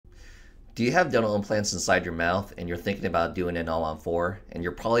Do you have dental implants inside your mouth and you're thinking about doing an all on four? And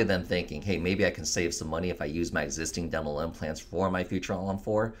you're probably then thinking, hey, maybe I can save some money if I use my existing dental implants for my future all on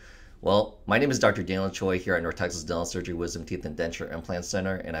four? Well, my name is Dr. Daniel Choi here at North Texas Dental Surgery Wisdom Teeth and Denture Implant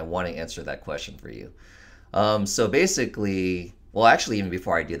Center, and I want to answer that question for you. So basically, well, actually, even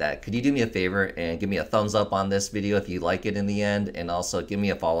before I do that, could you do me a favor and give me a thumbs up on this video if you like it in the end, and also give me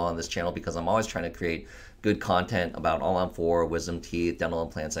a follow on this channel because I'm always trying to create good content about all on four, wisdom teeth, dental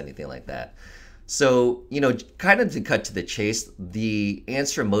implants, anything like that. So, kind of to cut to the chase, the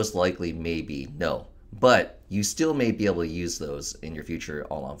answer most likely may be no, but you still may be able to use those in your future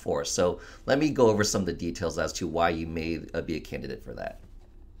all on four. So let me go over some of the details as to why you may be a candidate for that.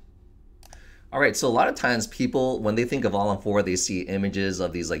 All right, so a lot of times people, when they think of all on four, they see images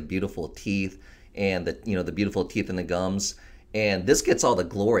of these like beautiful teeth and the beautiful teeth and the gums. And this gets all the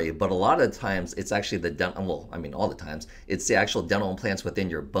glory, but a lot of times it's actually the dental, well, I mean all the times, it's the actual dental implants within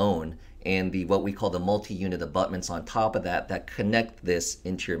your bone and the what we call the multi-unit abutments on top of that that connect this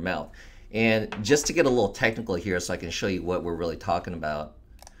into your mouth. And just to get a little technical here so I can show you what we're really talking about,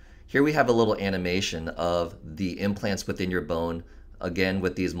 here we have a little animation of the implants within your bone, again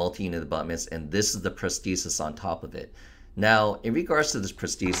with these multi-unit abutments, and this is the prosthesis on top of it. Now, in regards to this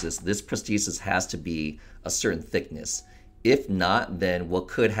prosthesis has to be a certain thickness. If not, then what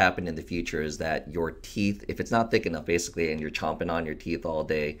could happen in the future is that your teeth, if it's not thick enough basically and you're chomping on your teeth all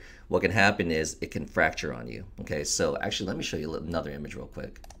day, what can happen is it can fracture on you. Okay, so actually let me show you another image real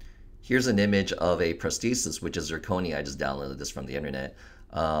quick. Here's an image of a prosthesis, which is zirconia. I just downloaded this from the internet.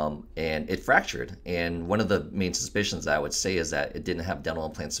 And it fractured. And one of the main suspicions I would say is that it didn't have dental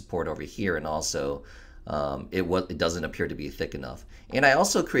implant support over here, and also it doesn't appear to be thick enough. And I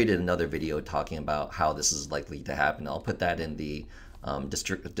also created another video talking about how this is likely to happen. I'll put that in the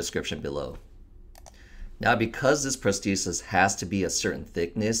description below. Now, because this prosthesis has to be a certain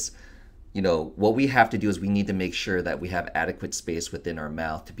thickness, what we have to do is we need to make sure that we have adequate space within our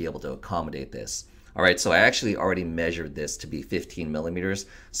mouth to be able to accommodate this. All right, so I actually already measured this to be 15 millimeters.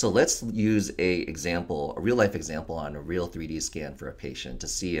 So let's use a real life example on a real 3D scan for a patient to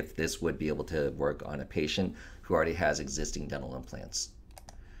see if this would be able to work on a patient who already has existing dental implants.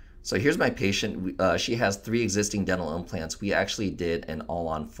 So here's my patient. She has 3 existing dental implants. We actually did an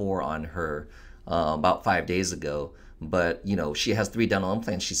all-on-4 on her about 5 days ago. But she has 3 dental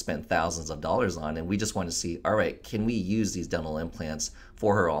implants she spent thousands of dollars on, and we just want to see, all right, can we use these dental implants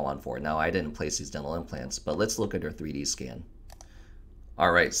for her all on 4? Now, I didn't place these dental implants, but let's look at her 3D scan.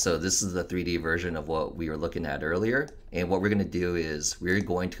 All right, so this is the 3D version of what we were looking at earlier, and what we're going to do is we're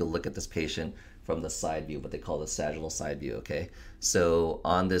going to look at this patient from the side view, what they call the sagittal side view, okay? So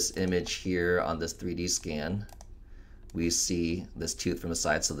on this image here, on this 3D scan, we see this tooth from the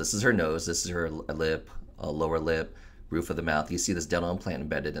side. So this is her nose, this is her lip, lower lip, roof of the mouth. You see this dental implant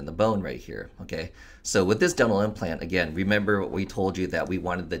embedded in the bone right here, okay? So with this dental implant, again, remember what we told you that we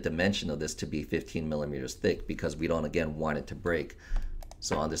wanted the dimension of this to be 15 millimeters thick because we don't, again, want it to break.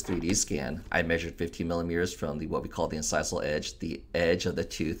 So on this 3D scan, I measured 15 millimeters from what we call the incisal edge, the edge of the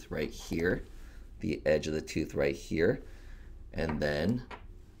tooth right here, the edge of the tooth right here, and then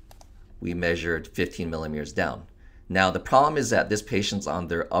we measured 15 millimeters down. Now, the problem is that this patient's on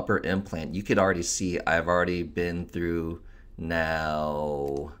their upper implant. You could already see I've already been through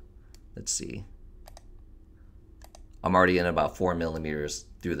now, let's see. I'm already in about 4 millimeters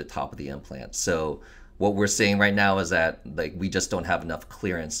through the top of the implant. So what we're saying right now is that we just don't have enough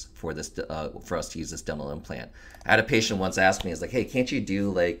clearance for this for us to use this dental implant. I had a patient once ask me, hey, can't you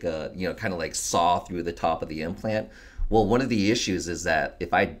do kind of like saw through the top of the implant? Well, one of the issues is that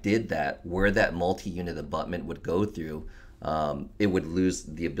if I did that, where that multi-unit abutment would go through, it would lose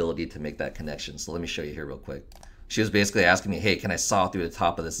the ability to make that connection. So let me show you here real quick. She was basically asking me, hey, can I saw through the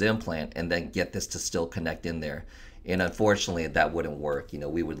top of this implant and then get this to still connect in there? And unfortunately, that wouldn't work.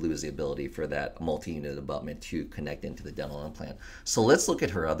 We would lose the ability for that multi-unit abutment to connect into the dental implant. So let's look at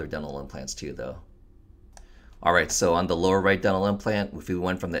her other dental implants too, though. All right, so on the lower right dental implant, if we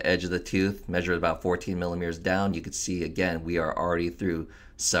went from the edge of the tooth, measured about 14 millimeters down, you could see, again, we are already through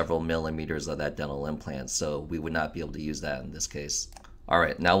several millimeters of that dental implant, so we would not be able to use that in this case. All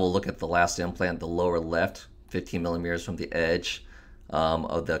right, now we'll look at the last implant, the lower left, 15 millimeters from the edge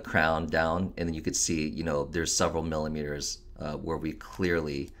of the crown down, and then you could see, there's several millimeters where we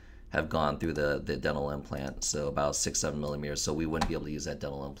clearly have gone through the dental implant, so about 6-7 millimeters, so we wouldn't be able to use that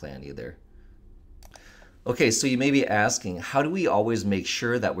dental implant either. Okay, so you may be asking, how do we always make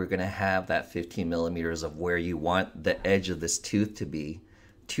sure that we're going to have that 15 millimeters of where you want the edge of this tooth to be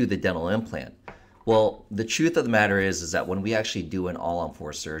to the dental implant? Well, the truth of the matter is that when we actually do an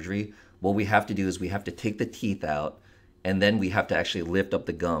all-on-4 surgery, what we have to do is we have to take the teeth out and then we have to actually lift up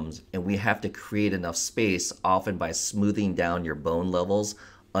the gums, and we have to create enough space, often by smoothing down your bone levels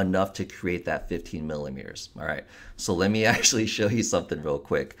enough to create that 15 millimeters. All right, so let me actually show you something real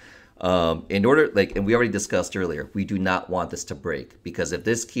quick. In order, like, and we already discussed earlier, we do not want this to break, because if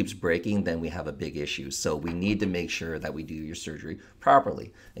this keeps breaking, then we have a big issue. So we need to make sure that we do your surgery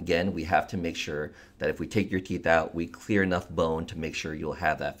properly. Again, we have to make sure that if we take your teeth out, we clear enough bone to make sure you'll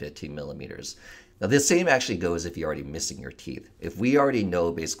have that 15 millimeters. Now, the same actually goes if you're already missing your teeth. If we already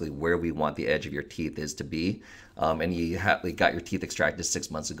know basically where we want the edge of your teeth is to be, and you got your teeth extracted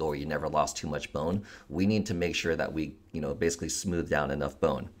 6 months ago, or you never lost too much bone, we need to make sure that we, basically smooth down enough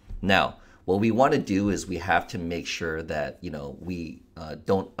bone. Now, what we want to do is we have to make sure that, we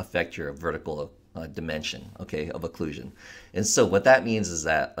don't affect your vertical dimension, okay, of occlusion. And so what that means is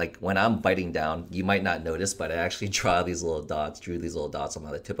that, like, when I'm biting down, you might not notice, but I actually drew these little dots on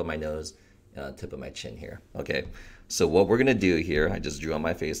the tip of my nose, tip of my chin here, okay? So what we're going to do here, I just drew on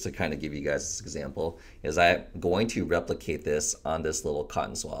my face to kind of give you guys this example, is I'm going to replicate this on this little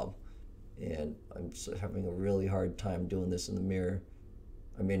cotton swab. And I'm having a really hard time doing this in the mirror.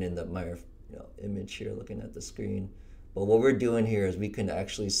 I mean, in my image here, looking at the screen. But what we're doing here is we can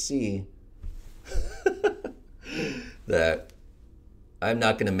actually see that I'm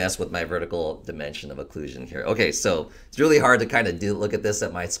not going to mess with my vertical dimension of occlusion here. Okay, so it's really hard to kind of look at this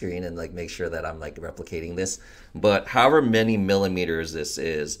at my screen and like make sure that I'm like replicating this. But however many millimeters this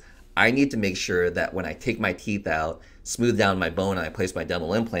is, I need to make sure that when I take my teeth out, smooth down my bone, and I place my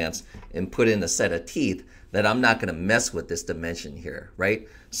dental implants and put in a set of teeth, that I'm not going to mess with this dimension here, right?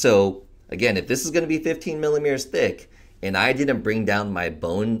 So again, if this is going to be 15 millimeters thick and I didn't bring down my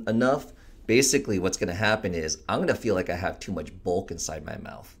bone enough, basically what's going to happen is I'm going to feel like I have too much bulk inside my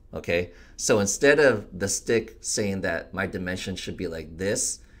mouth, okay? So instead of the stick saying that my dimension should be like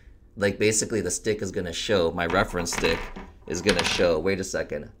this, like basically the stick is going to show, my reference stick is going to show, wait a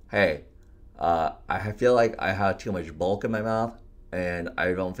second, hey, I feel like I have too much bulk in my mouth and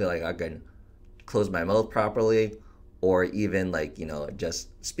I don't feel like I can close my mouth properly, or even like, just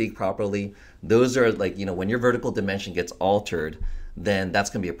speak properly. Those are like, when your vertical dimension gets altered, then that's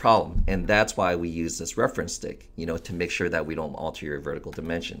going to be a problem. And that's why we use this reference stick, to make sure that we don't alter your vertical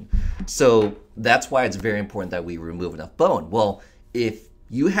dimension. So that's why it's very important that we remove enough bone. Well, if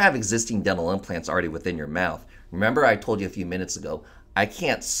you have existing dental implants already within your mouth, remember I told you a few minutes ago, I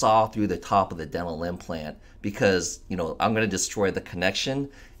can't saw through the top of the dental implant because, I'm going to destroy the connection,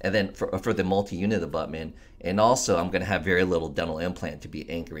 and then for the multi-unit abutment, and also I'm going to have very little dental implant to be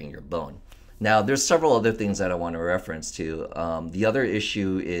anchoring your bone. Now, there's several other things that I want to reference to. The other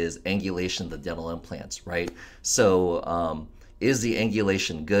issue is angulation of the dental implants, right? So is the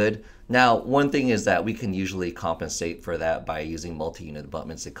angulation good? Now, one thing is that we can usually compensate for that by using multi-unit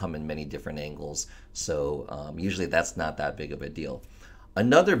abutments that come in many different angles. So usually that's not that big of a deal.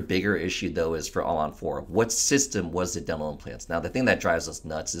 Another bigger issue, though, is for All-on-4. What system was the dental implants? Now, the thing that drives us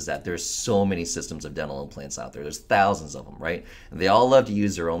nuts is that there's so many systems of dental implants out there. There's thousands of them, right? And they all love to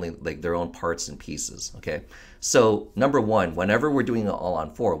use their own parts and pieces, okay? So, number one, whenever we're doing an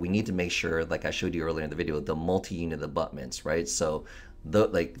All-on-4, we need to make sure, like I showed you earlier in the video, the multi-unit abutments, right? So,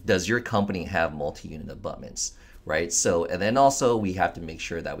 does your company have multi-unit abutments? Right, so, and then also we have to make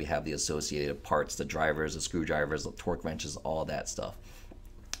sure that we have the associated parts, the drivers, the screwdrivers, the torque wrenches, all that stuff.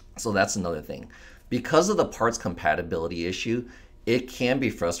 So that's another thing. Because of the parts compatibility issue, it can be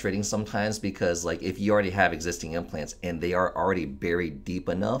frustrating sometimes, because like if you already have existing implants and they are already buried deep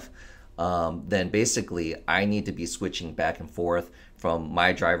enough, then basically I need to be switching back and forth from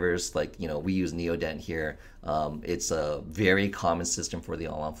my drivers. Like, we use Neodent here. It's a very common system for the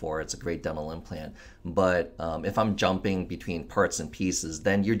All-on-4. It's a great dental implant. But if I'm jumping between parts and pieces,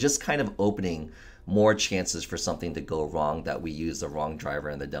 then you're just kind of opening more chances for something to go wrong, that we use the wrong driver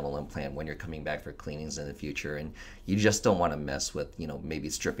in the dental implant when you're coming back for cleanings in the future. And you just don't want to mess with, maybe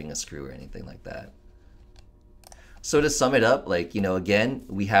stripping a screw or anything like that. So to sum it up, like, again,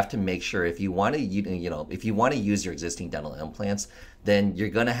 we have to make sure if you want to, if you want to use your existing dental implants, then you're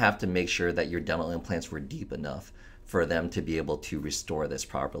going to have to make sure that your dental implants were deep enough for them to be able to restore this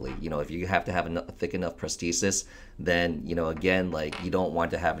properly. If you have to have a thick enough prosthesis, then, again, like, you don't want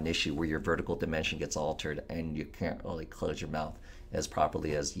to have an issue where your vertical dimension gets altered and you can't really close your mouth as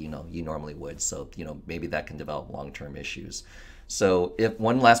properly as, you normally would. So, maybe that can develop long-term issues. So if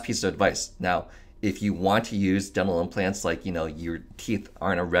one last piece of advice. Now, if you want to use dental implants, like, your teeth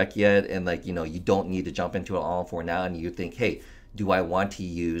aren't a wreck yet, and like, you don't need to jump into it All-on-4 now, and you think, hey, do I want to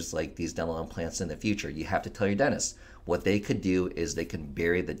use like these dental implants in the future? You have to tell your dentist. What they could do is they can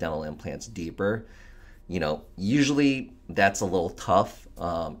bury the dental implants deeper, Usually that's a little tough.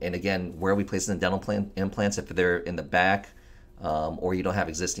 And again, where we place the dental implants, if they're in the back, or you don't have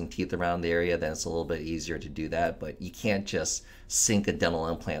existing teeth around the area, then it's a little bit easier to do that. But you can't just sink a dental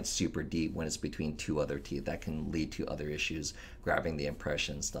implant super deep when it's between two other teeth. That can lead to other issues, grabbing the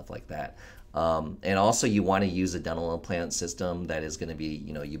impression, stuff like that. And also, you want to use a dental implant system that is going to be,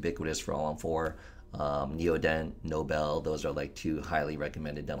 ubiquitous for all on four. Neodent, Nobel, those are like two highly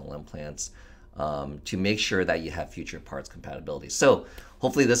recommended dental implants, to make sure that you have future parts compatibility. So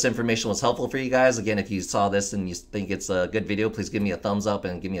hopefully this information was helpful for you guys. Again, if you saw this and you think it's a good video, please give me a thumbs up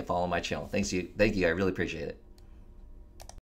and give me a follow on my channel. Thank you. I really appreciate it.